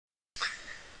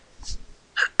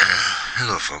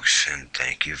Hello, folks, and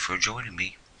thank you for joining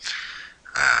me.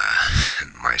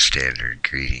 My standard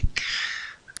greeting.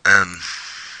 Um,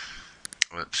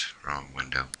 Whoops, wrong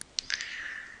window.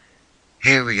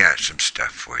 Here we got some stuff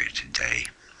for you today.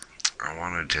 I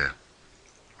wanted to.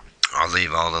 I'll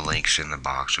leave all the links in the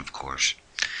box, of course.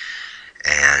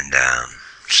 And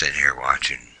sitting here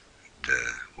watching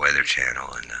the Weather Channel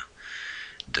and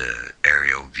the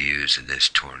aerial views of this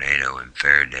tornado in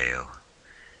Fairdale.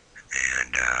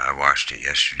 And I watched it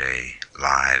yesterday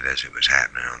live as it was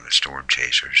happening on the storm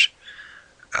chasers.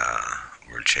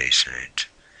 We're chasing it,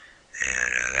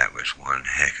 and that was one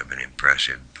heck of an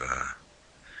impressive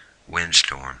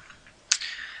windstorm.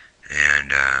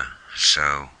 And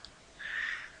so,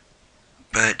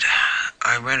 but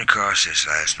I ran across this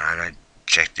last night. I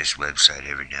check this website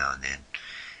every now and then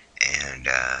and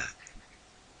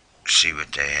see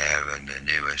what they have in the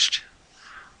newest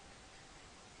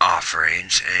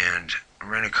offerings, and I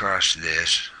ran across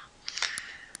this,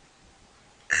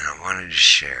 and I wanted to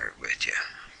share it with you.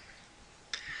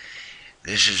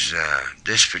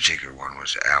 This particular one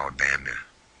was the Alabama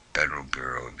Federal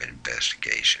Bureau of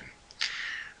Investigation.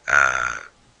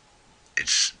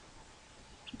 It's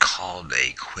called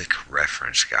a Quick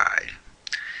Reference Guide.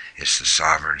 It's the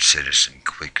Sovereign Citizen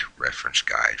Quick Reference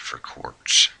Guide for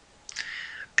Courts.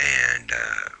 And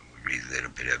read a little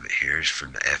bit of it here. It's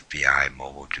from the FBI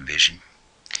Mobile Division.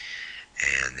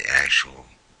 And the actual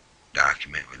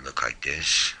document would look like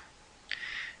this.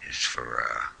 It's for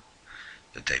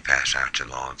that they pass out to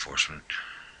law enforcement.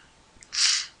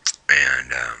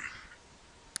 And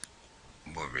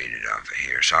we'll read it off of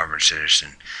here. Sovereign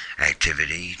citizen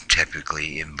activity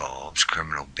typically involves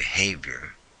criminal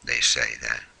behavior. They say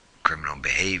that criminal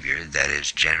behavior that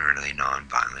is generally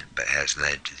nonviolent but has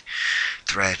led to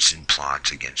threats and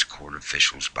plots against court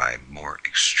officials by more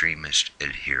extremist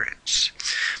adherents.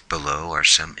 Below are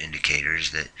some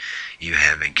indicators that you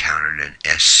have encountered an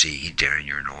SC during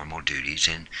your normal duties,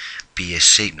 and be a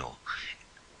signal.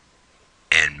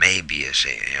 And may be a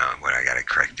signal, what, I gotta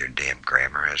correct their damn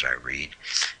grammar as I read.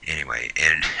 Anyway,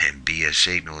 and be a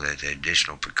signal that the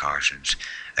additional precautions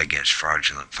against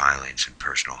fraudulent filings and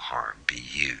personal harm be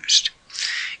used.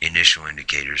 Initial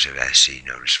indicators of SC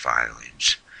notice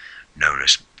filings.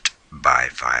 Noticed by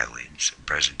filings.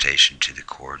 Presentation to the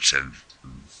courts of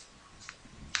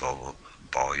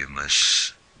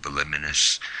voluminous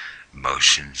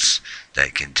motions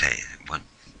that contain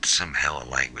some hell of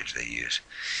language they use.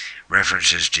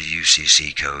 References to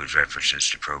UCC codes, references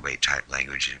to probate type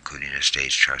language, including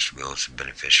estates, trust, wills, and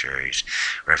beneficiaries.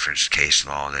 Reference case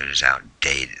law that is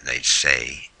outdated, they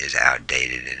say, is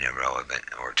outdated and irrelevant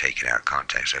or taken out of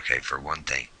context. Okay, for one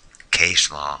thing,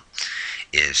 case law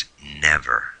is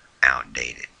never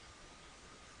outdated.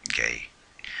 Okay,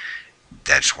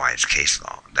 that's why it's case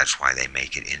law. That's why they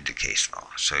make it into case law,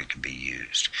 so it can be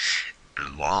used. The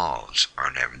laws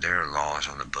are never. There are laws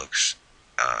on the books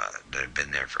that have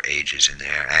been there for ages, and they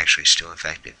are actually still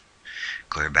effective,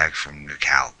 clear back from the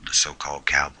so-called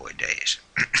cowboy days,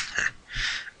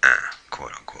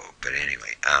 quote unquote. But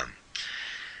anyway,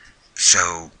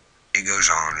 so it goes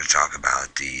on to talk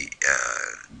about the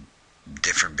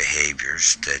different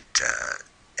behaviors that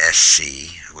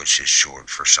SC, which is short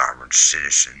for sovereign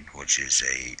citizen, which is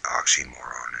a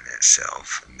oxymoron in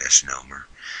itself, a misnomer.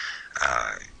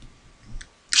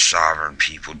 Sovereign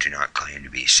people do not claim to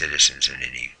be citizens in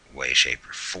any way, shape,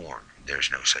 or form.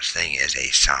 There's no such thing as a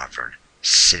sovereign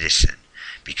citizen,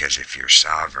 because if you're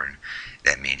sovereign,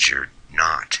 that means you're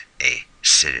not a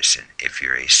citizen. If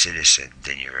you're a citizen,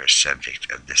 then you're a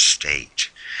subject of the state,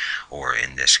 or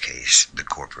in this case, the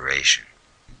corporation.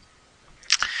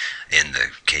 In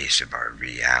the case of our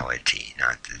reality,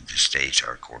 not that the states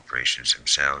are corporations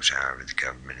themselves, however, the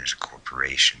government is a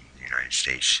corporation. The United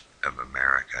States of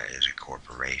America is a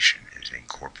corporation, is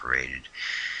incorporated,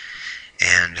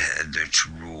 and its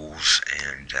rules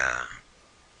and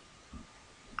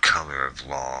color of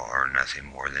law are nothing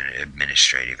more than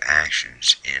administrative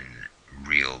actions in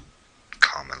real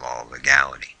common law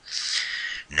legality.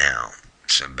 Now,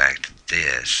 so back to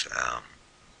this,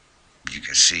 you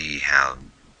can see how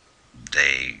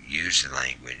they use the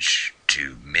language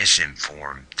to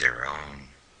misinform their own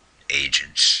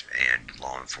agents and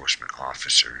law enforcement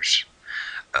officers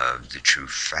of the true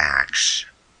facts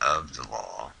of the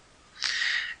law,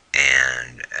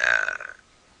 and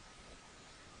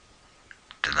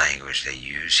the language they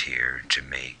use here to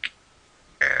make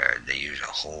they use a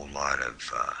whole lot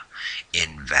of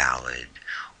invalid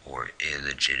or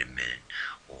illegitimate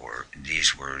or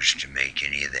these words to make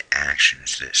any of the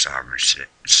actions that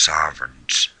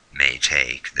sovereigns may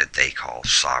take, that they call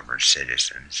sovereign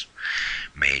citizens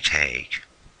may take,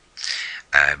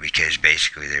 because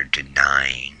basically they're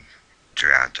denying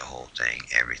throughout the whole thing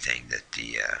everything that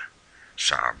the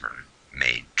sovereign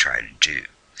may try to do.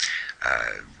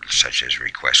 Such as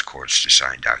request courts to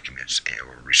sign documents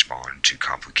or respond to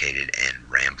complicated and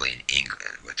rambling,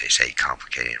 what they say,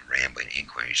 complicated and rambling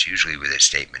inquiries, usually with a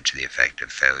statement to the effect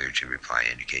of failure to reply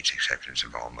indicates acceptance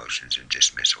of all motions and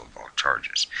dismissal of all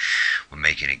charges. When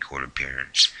making a court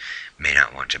appearance, may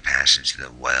not want to pass into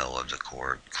the well of the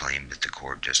court, claim that the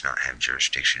court does not have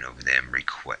jurisdiction over them,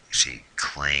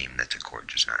 claim that the court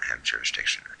does not have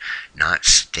jurisdiction, not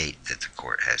state that the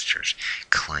court has jurisdiction,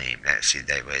 claim that,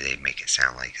 that way they make it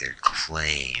sound like their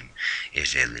claim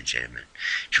is illegitimate,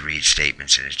 to read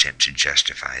statements and attempt to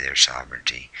justify their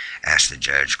sovereignty, ask the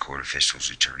judge, court officials,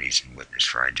 attorneys, and witness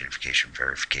for identification,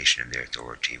 verification of their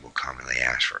authority, will commonly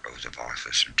ask for oath of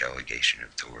office or delegation of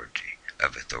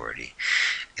authority,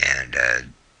 and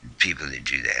people that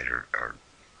do that are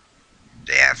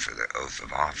they ask for the oath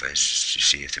of office to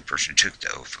see if the person took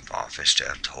the oath of office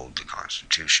to uphold the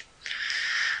Constitution.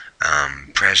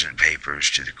 Present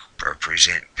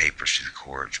present papers to the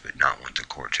courts, but not want the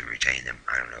court to retain them.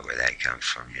 I don't know where that comes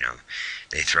from.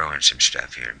 They throw in some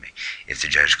stuff here to me. If the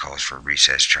judge calls for a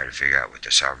recess, try to figure out what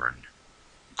the sovereign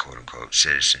quote-unquote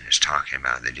citizen is talking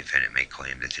about. The defendant may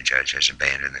claim that the judge has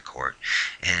abandoned the court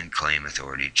and claim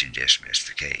authority to dismiss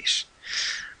the case.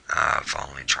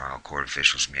 Following trial, court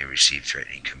officials may receive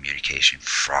threatening communication.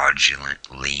 Fraudulent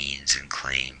liens and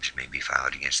claims may be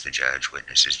filed against the judge,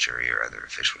 witnesses, jury, or other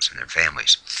officials and their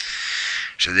families.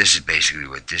 So this is basically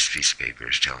what this piece of paper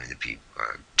is telling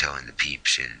the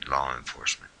peeps in law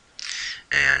enforcement.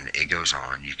 And it goes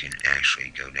on. You can actually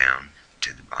go down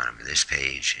to the bottom of this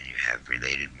page and you have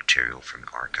related material from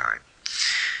the archive.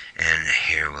 And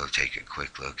here we'll take a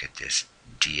quick look at this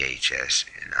DHS,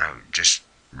 and I'll just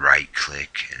right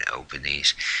click and open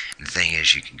these. And the thing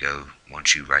is, you can go,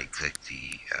 once you right click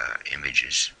the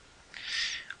images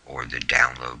or the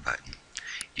download button,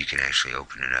 you can actually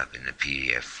open it up in the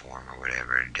PDF form or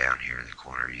whatever, and down here in the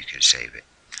corner you can save it.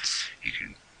 You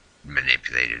can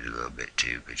manipulate it a little bit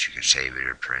too, but you can save it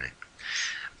or print it.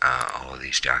 All of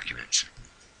these documents.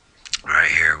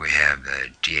 Right here we have the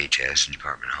DHS,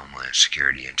 Department of Homeland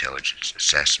Security Intelligence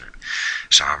Assessment,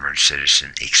 Sovereign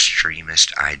Citizen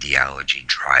Extremist Ideology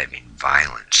Driving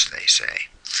Violence, they say.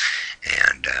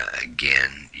 And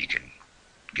again, you can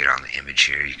get on the image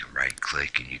here, you can right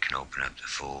click and you can open up the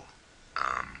full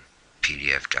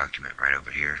PDF document right over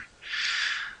here.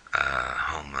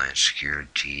 Homeland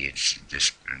Security,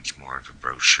 it's more of a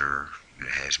brochure that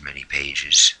has many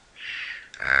pages.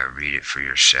 Read it for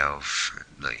yourself.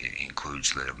 It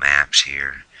includes little maps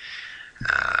here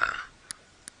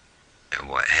and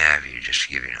what have you, just to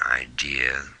give you an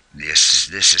idea. This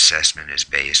assessment is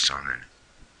based on an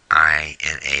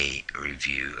INA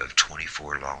review of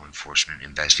 24 law enforcement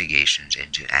investigations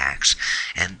into acts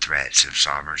and threats of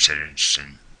sovereign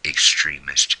citizen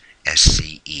extremist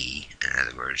SCE, in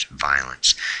other words,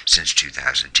 violence, since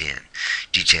 2010,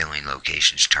 detailing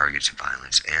locations, targets of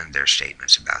violence, and their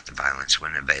statements about the violence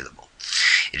when available.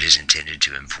 It is intended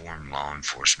to inform law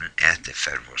enforcement at the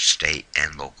federal, state,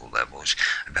 and local levels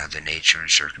about the nature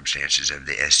and circumstances of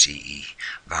the SCE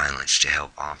violence to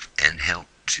help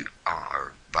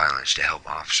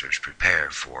officers prepare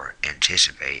for,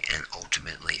 anticipate, and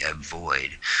ultimately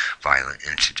avoid violent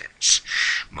incidents.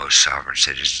 Most sovereign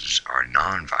citizens are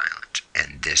non-violent,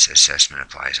 and this assessment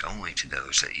applies only to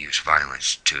those that use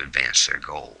violence to advance their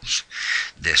goals.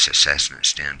 This assessment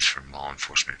stems from law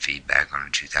enforcement feedback on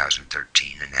a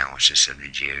 2013 analysis of the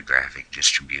geographic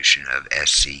distribution of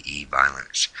SCE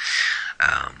violence.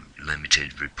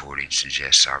 Limited reporting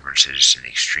suggests sovereign citizen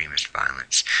extremist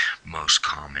violence most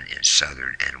common in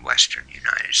southern and western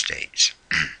United States.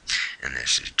 And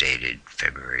this is dated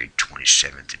February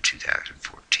 27th of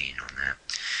 2014 on that.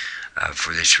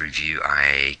 For this review,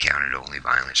 IA counted only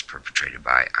violence perpetrated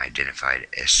by identified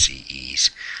SCEs,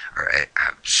 or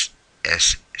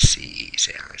SCEs,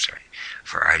 yeah, that's right,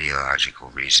 for ideological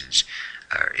reasons,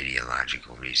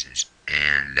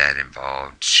 and that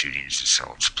involved shootings,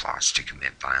 assaults, plots to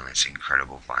commit violence,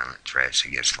 incredible violent threats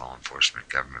against law enforcement,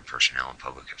 government personnel, and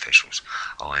public officials.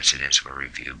 All incidents were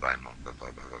reviewed by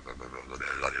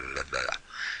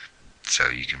so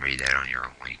you can read that on your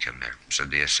own when you come there. So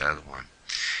this other one,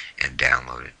 and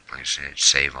download it. Like I said,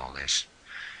 save all this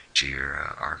to your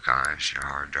archives, your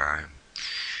hard drive.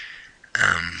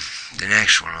 The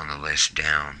next one on the list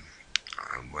down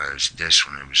was this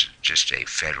one. It was just a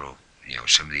federal,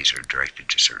 some of these are directed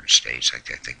to certain states. Like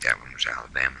I think that one was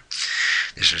Alabama.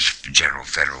 This was General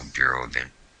Federal Bureau of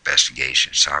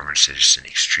Investigation. Sovereign citizen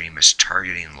extremists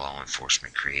targeting law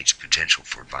enforcement creates potential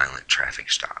for violent traffic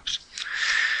stops.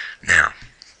 Now,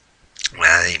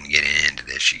 Without even getting into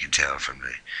this, you can tell from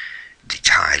the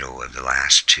title of the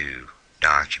last two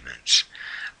documents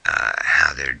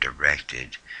how they're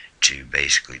directed to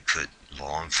basically put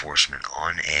law enforcement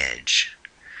on edge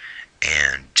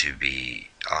and to be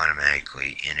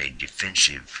automatically in a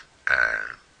defensive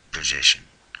position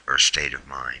or state of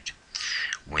mind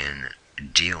when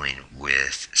dealing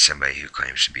with somebody who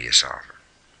claims to be a sovereign.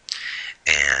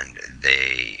 And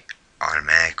they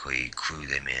automatically clue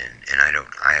them in. And I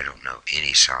don't know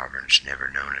any sovereigns, never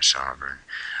known a sovereign,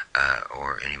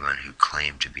 or anyone who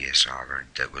claimed to be a sovereign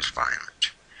that was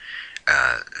violent.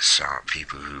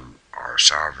 People who are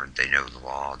sovereign, they know the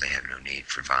law, they have no need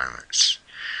for violence.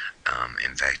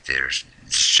 In fact, it's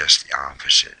just the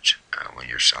opposite. When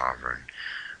you're sovereign,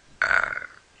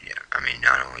 yeah, I mean,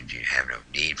 not only do you have no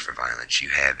need for violence, you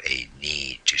have a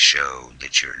need to show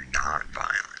that you're not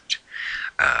violent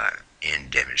in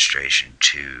demonstration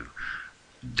to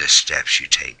the steps you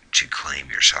take to claim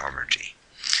your sovereignty.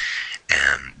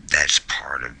 And that's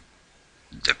part of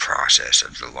the process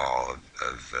of the law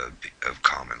of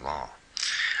common law.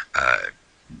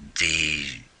 The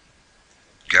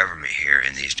government here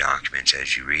in these documents,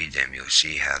 as you read them, you'll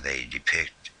see how they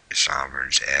depict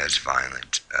sovereigns as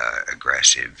violent,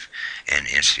 aggressive, and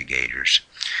instigators.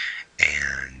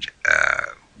 And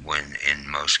when in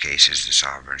most cases the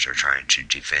sovereigns are trying to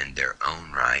defend their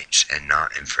own rights and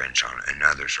not infringe on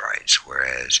another's rights,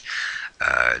 whereas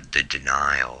the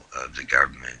denial of the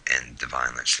government and the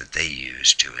violence that they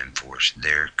use to enforce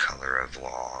their color of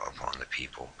law upon the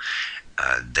people,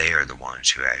 they are the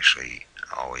ones who actually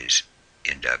always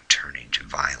end up turning to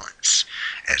violence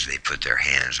as they put their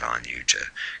hands on you to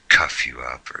cuff you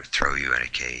up or throw you in a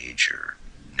cage, or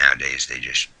nowadays they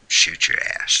just shoot your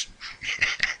ass.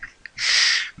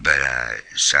 But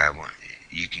so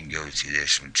you can go through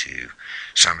this one too.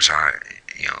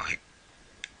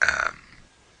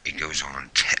 It goes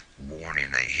on warning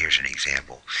that here's an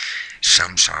example.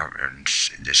 Some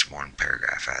sovereigns, this one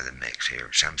paragraph out of the mix here,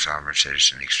 some sovereign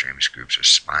citizen extremist groups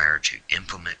aspire to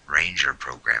implement ranger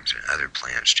programs and other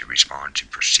plans to respond to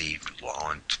perceived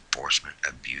law enforcement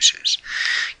abuses.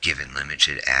 Given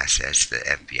limited assets, the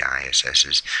FBI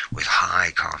assesses with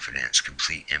high confidence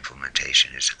complete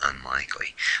implementation is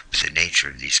unlikely, but the nature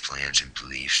of these plans and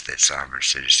beliefs that sovereign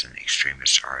citizen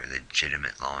extremists are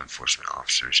legitimate law enforcement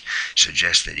officers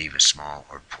suggests that even small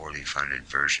or poorly funded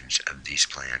versions of these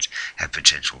plans have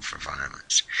potential for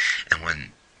violence. And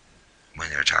when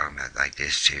they're talking about like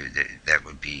this too, that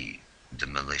would be the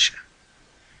militia,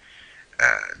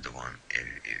 the one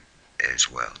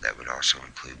as well. That would also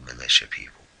include militia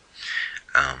people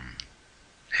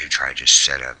who try to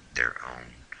set up their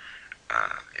own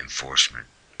enforcement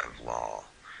of law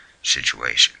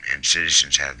situation. And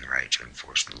citizens have the right to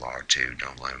enforce the law too.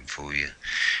 Don't let them fool you.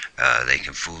 They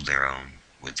can fool their own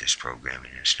with this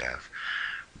programming and stuff.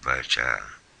 But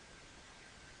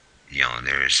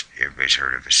everybody's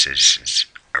heard of a citizen's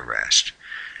arrest.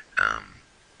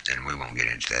 And we won't get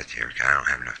into that here. I don't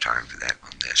have enough time for that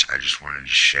on this. I just wanted to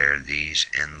share these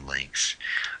and the links.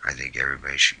 I think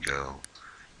everybody should go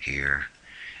here.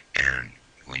 And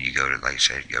when you go to, like I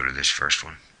said, go to this first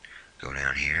one. Go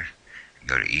down here.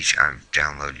 Go to each. I've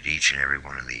downloaded each and every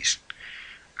one of these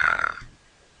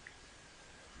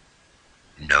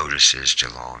notices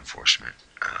to law enforcement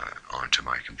onto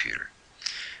my computer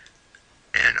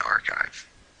and archive.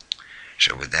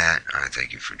 So with that, I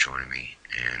thank you for joining me,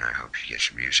 and I hope you get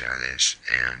some use out of this,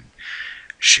 and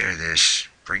share this,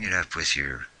 bring it up with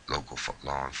your local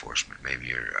law enforcement, maybe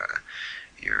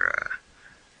your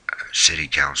city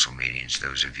council meetings,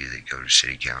 those of you that go to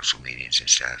city council meetings and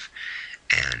stuff,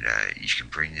 and you can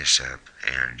bring this up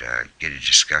and get a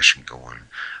discussion going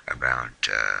about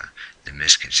the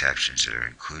misconceptions that are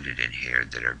included in here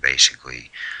that are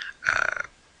basically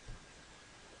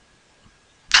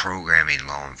programming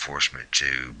law enforcement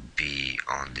to be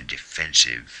on the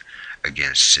defensive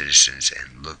against citizens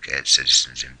and look at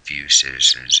citizens and view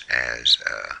citizens as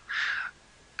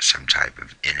some type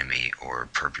of enemy or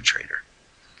perpetrator.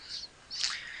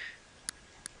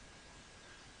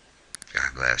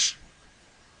 God bless.